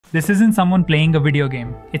This isn't someone playing a video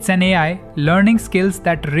game. It's an AI learning skills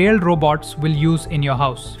that real robots will use in your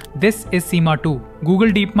house. This is SIMA 2, Google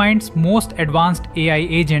DeepMind's most advanced AI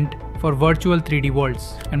agent for virtual 3D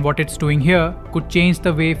worlds. And what it's doing here could change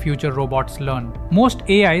the way future robots learn. Most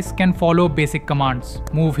AIs can follow basic commands.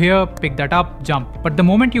 Move here, pick that up, jump. But the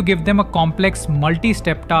moment you give them a complex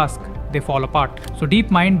multi-step task, they fall apart. So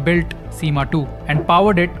DeepMind built SIMA 2 and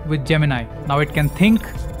powered it with Gemini. Now it can think,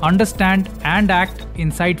 understand and act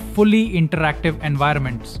inside fully interactive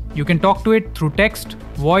environments. You can talk to it through text,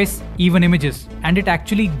 voice, even images, and it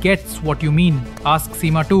actually gets what you mean. Ask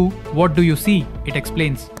SIMA 2, what do you see? It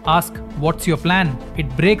explains. Ask, what's your plan? It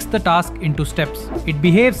breaks the task into steps. It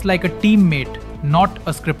behaves like a teammate, not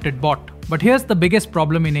a scripted bot. But here's the biggest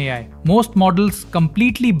problem in AI. Most models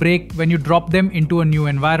completely break when you drop them into a new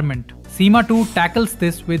environment. SIMA 2 tackles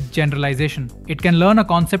this with generalization. It can learn a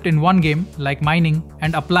concept in one game, like mining,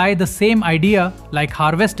 and apply the same idea, like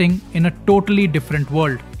harvesting, in a totally different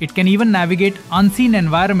world. It can even navigate unseen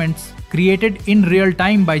environments created in real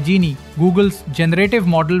time by Gemini, Google's generative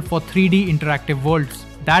model for 3D interactive worlds.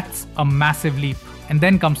 That's a massive leap. And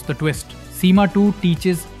then comes the twist. SIMA 2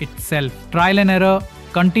 teaches itself. Trial and error,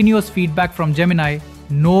 continuous feedback from Gemini,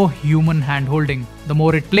 no human hand-holding. The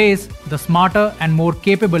more it plays, the smarter and more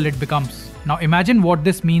capable it becomes. Now imagine what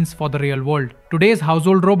this means for the real world. Today's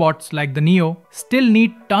household robots like the Neo still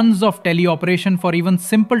need tons of teleoperation for even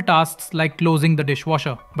simple tasks like closing the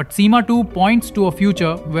dishwasher. But SIMA 2 points to a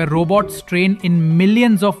future where robots train in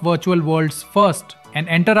millions of virtual worlds first and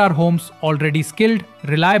enter our homes already skilled,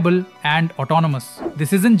 reliable, and autonomous.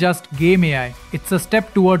 This isn't just game AI, it's a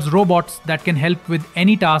step towards robots that can help with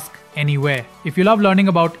any task, anywhere. If you love learning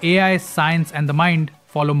about AI, science, and the mind,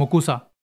 follow Mokusa.